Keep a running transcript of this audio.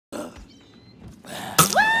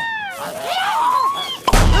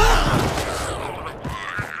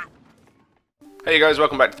Hey guys,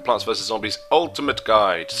 welcome back to the Plants vs Zombies Ultimate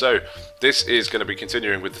Guide. So, this is going to be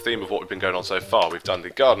continuing with the theme of what we've been going on so far. We've done the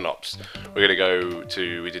garden ops. We're going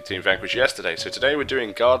to we did Team Vanquish yesterday, so today we're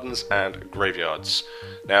doing gardens and graveyards.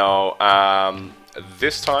 Now,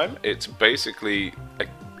 this time, it's basically,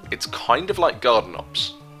 it's kind of like garden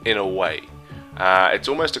ops, in a way. It's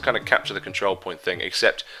almost a kind of capture the control point thing,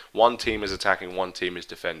 except one team is attacking, one team is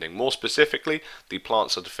defending. More specifically, the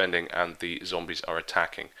plants are defending and the zombies are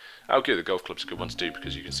attacking. Okay, the golf club's a good one to do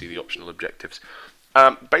because you can see the optional objectives.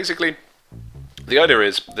 Basically, the idea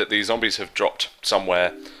is that the zombies have dropped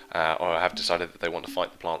somewhere or have decided that they want to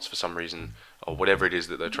fight the plants for some reason, or whatever it is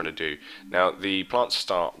that they're trying to do. Now, the plants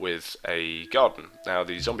start with a garden. Now,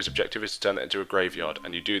 the zombies' objective is to turn it into a graveyard,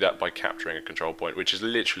 and you do that by capturing a control point, which is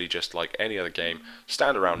literally just like any other game.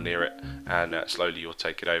 Stand around near it, and slowly you'll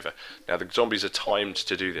take it over. Now, the zombies are timed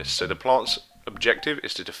to do this, so the plants' objective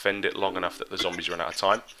is to defend it long enough that the zombies run out of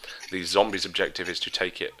time. The zombies' objective is to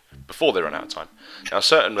take it before they run out of time. Now,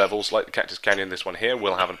 certain levels, like the Cactus Canyon, this one here,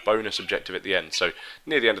 will have a bonus objective at the end. So,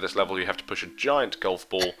 near the end of this level, you have to push a giant golf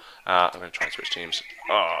ball. I'm going to try and switch teams.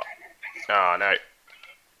 Oh, no.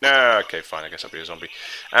 No, okay, fine, I guess I'll be a zombie.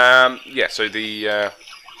 Yeah, so the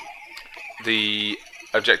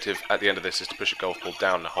objective at the end of this is to push a golf ball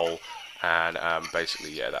down the hole, and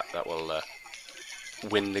basically, yeah, that will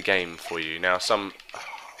win the game for you. Now, some...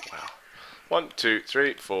 wow. 1, 2,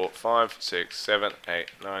 3, 4, 5, 6, 7,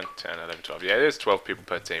 8, 9, 10, 11, 12. Yeah, there's 12 people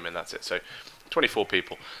per team, and that's it. So, 24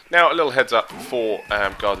 people. Now, a little heads up for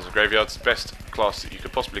gardens and graveyards. The best class that you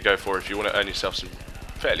could possibly go for if you want to earn yourself some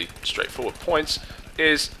fairly straightforward points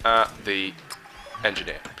is the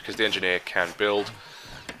engineer, because the engineer can build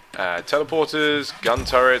teleporters, gun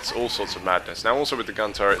turrets, all sorts of madness. Now, also with the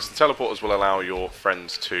gun turrets, the teleporters will allow your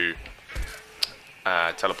friends to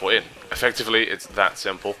teleport in. Effectively, it's that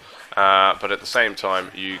simple. But at the same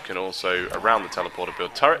time, you can also, around the teleporter,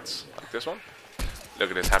 build turrets, like this one.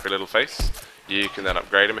 Look at his happy little face. You can then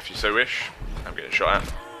upgrade him if you so wish. I'm getting shot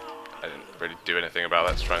at. I didn't really do anything about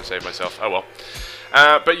that to try and save myself. Oh well.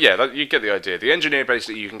 But yeah, you get the idea. The engineer,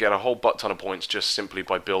 basically, you can get a whole butt ton of points just simply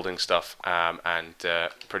by building stuff and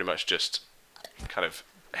pretty much just kind of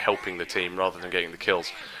helping the team rather than getting the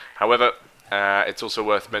kills. However, it's also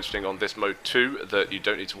worth mentioning on this mode too that you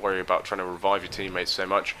don't need to worry about trying to revive your teammates so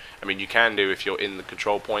much. I mean, you can do if you're in the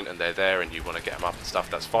control point and they're there and you want to get them up and stuff,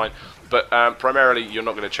 that's fine. But primarily, you're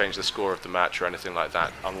not going to change the score of the match or anything like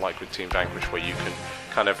that, unlike with Team Vanquish, where you can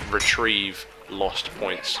kind of retrieve lost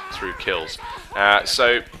points through kills.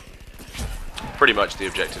 So, pretty much the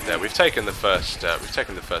objective there. We've taken the first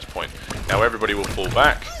point. Now everybody will fall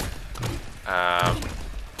back.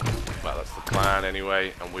 Well, that's the plan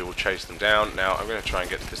anyway, and we will chase them down. Now, I'm going to try and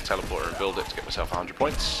get to this teleporter and build it to get myself 100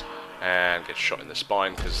 points, and get shot in the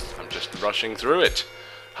spine because I'm just rushing through it.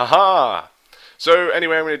 Haha! So,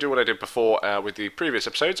 anyway, I'm going to do what I did before with the previous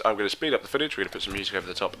episodes. I'm going to speed up the footage, we're going to put some music over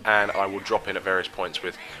the top, and I will drop in at various points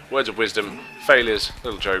with words of wisdom, failures,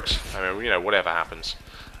 little jokes, I mean, you know, whatever happens.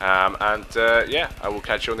 Yeah, I will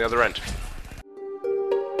catch you on the other end.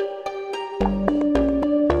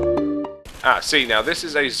 See, now this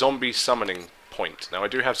is a zombie summoning point. Now I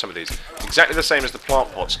do have some of these, exactly the same as the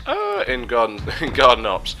plant pots in garden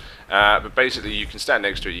ops. But basically, you can stand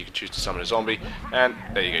next to it. You can choose to summon a zombie, and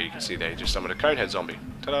there you go. You can see there, you just summoned a conehead zombie.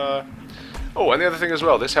 Ta-da! Oh, and the other thing as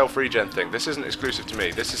well, this health regen thing. This isn't exclusive to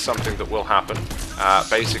me. This is something that will happen.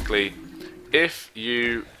 Basically, if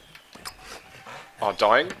you are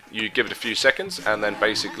dying, you give it a few seconds, and then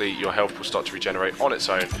basically your health will start to regenerate on its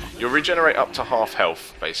own. You'll regenerate up to half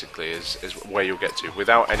health, basically, is where you'll get to,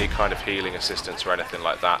 without any kind of healing assistance or anything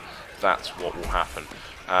like that. That's what will happen.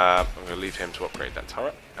 I'm going to leave him to upgrade that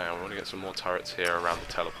turret, and we want to get some more turrets here around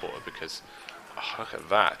the teleporter, because, oh, look at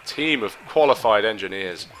that, team of qualified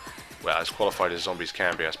engineers. Well, as qualified as zombies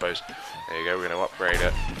can be, I suppose. There you go, we're going to upgrade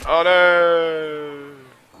it. Oh no!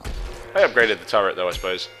 I upgraded the turret though, I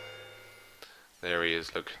suppose. There he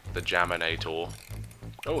is, look, the Jaminator.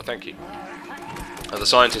 Oh, thank you. The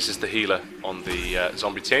scientist is the healer on the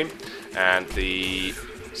zombie team, and the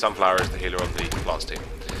sunflower is the healer on the plants team.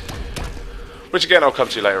 Which again, I'll come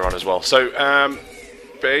to later on as well. So,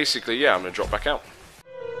 basically, yeah, I'm going to drop back out.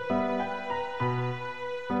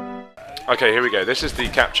 Okay, here we go. This is the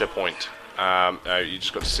capture point. You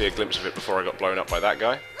just got to see a glimpse of it before I got blown up by that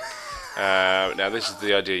guy. Now, this is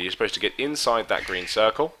the idea. You're supposed to get inside that green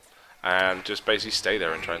circle, and just basically stay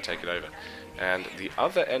there and try and take it over. And the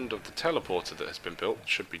other end of the teleporter that has been built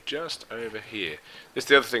should be just over here. This is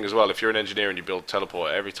the other thing as well, if you're an engineer and you build a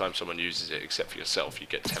teleporter, every time someone uses it, except for yourself, you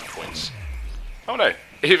get 10 points. Oh no,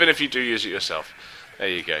 even if you do use it yourself. There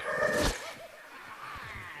you go.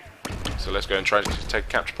 So let's go and try to take a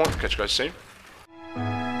capture point. Catch you guys soon.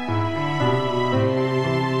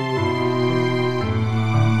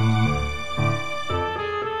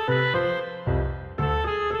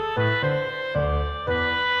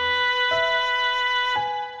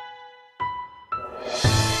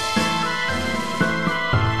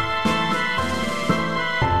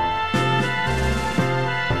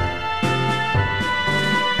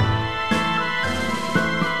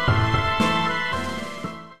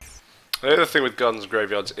 The other thing with gardens and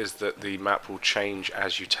graveyards is that the map will change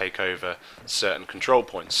as you take over certain control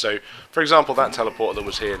points. So, for example, that teleporter that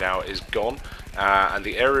was here now is gone, and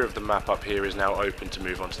the area of the map up here is now open to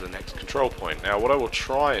move on to the next control point. Now, what I will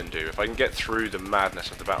try and do, if I can get through the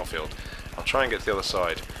madness of the battlefield, I'll try and get to the other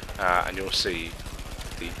side, and you'll see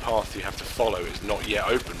the path you have to follow is not yet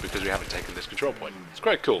open because we haven't taken this control point. It's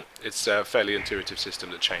quite cool. It's a fairly intuitive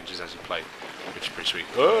system that changes as you play, which is pretty sweet.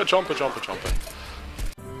 Oh, chomper, chomper, chomper.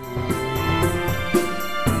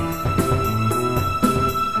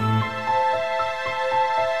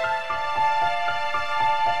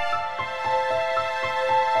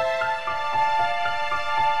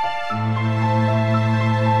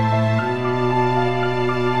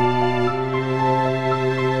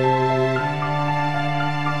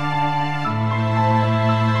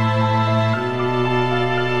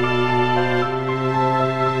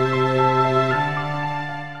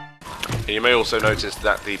 You may also notice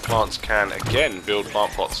that the plants can again build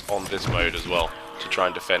plant pots on this mode as well to try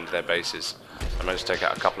and defend their bases. I managed to take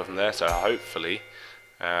out a couple of them there, so hopefully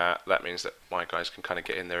that means that my guys can kind of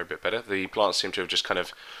get in there a bit better. The plants seem to have just kind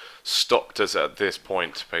of stopped us at this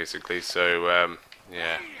point basically, so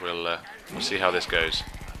yeah, we'll see how this goes.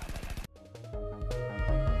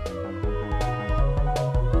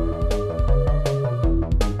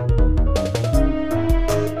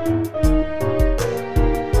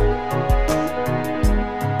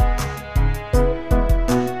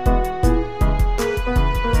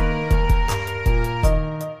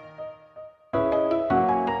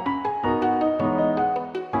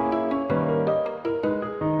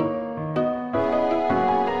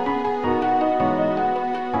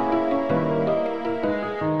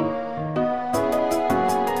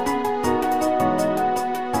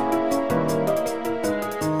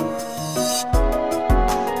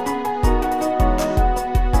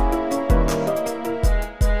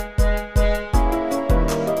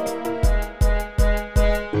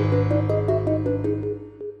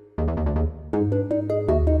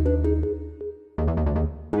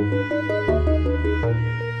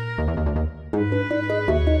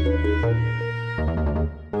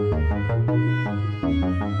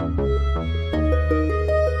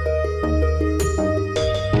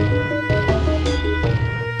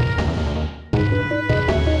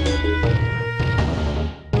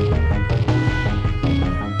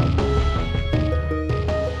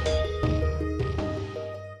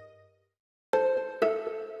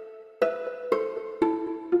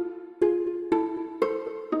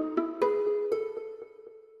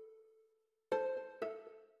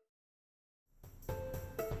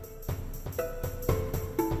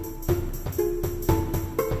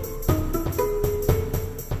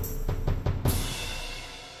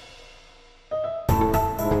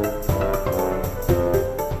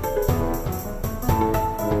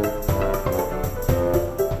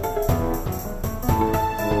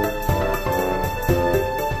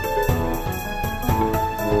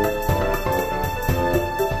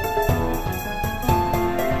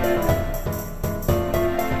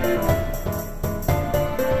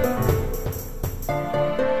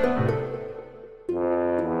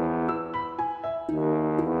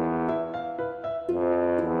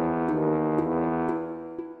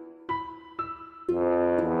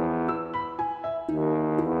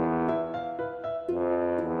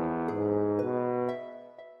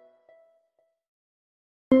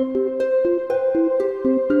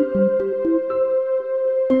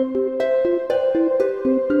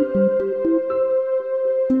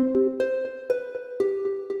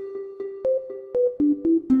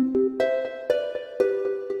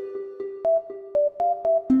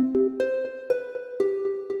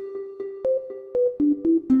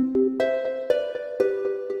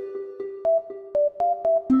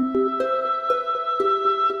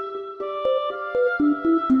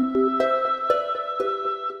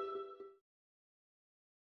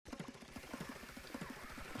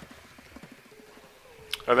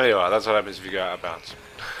 And there you are, that's what happens if you go out of bounds.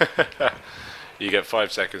 You get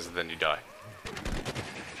 5 seconds and then you die.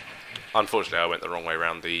 Unfortunately, I went the wrong way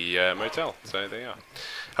around the motel, so there you are.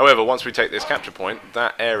 However, once we take this capture point,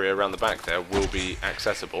 that area around the back there will be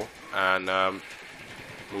accessible, and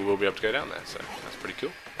we will be able to go down there, so that's pretty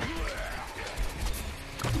cool.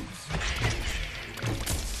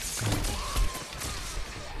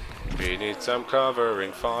 We need some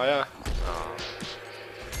covering fire. Oh.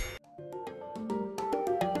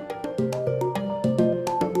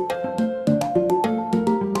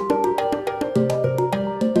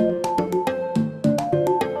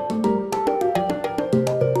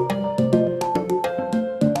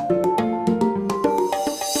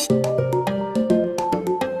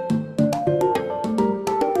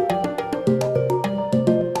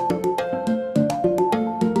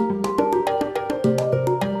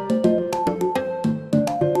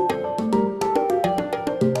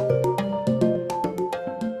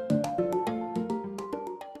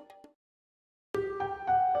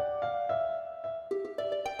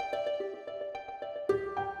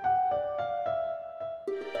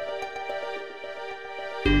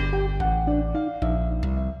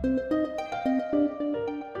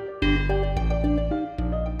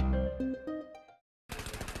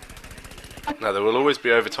 Now, there will always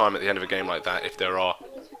be overtime at the end of a game like that if there are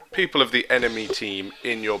people of the enemy team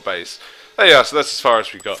in your base. There you are, so that's as far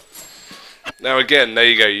as we got. Now again, there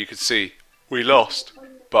you go, you can see we lost,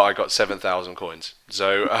 but I got 7,000 coins.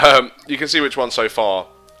 So you can see which one so far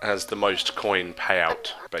has the most coin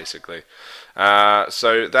payout, basically.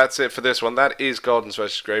 So that's it for this one. That is Gardens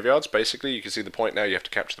versus Graveyards. Basically, you can see the point now. You have to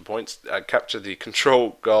capture the points, capture the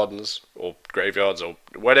control gardens or graveyards or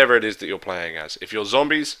whatever it is that you're playing as. If you're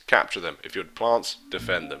zombies, capture them. If you're plants,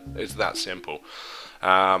 defend them. It's that simple.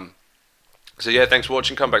 So yeah, thanks for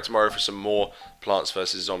watching. Come back tomorrow for some more Plants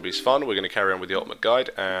vs Zombies fun. We're going to carry on with the Ultimate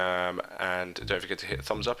Guide, and don't forget to hit a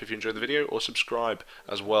thumbs up if you enjoyed the video, or subscribe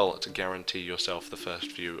as well to guarantee yourself the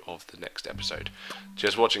first view of the next episode.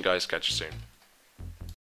 Cheers for watching, guys. Catch you soon.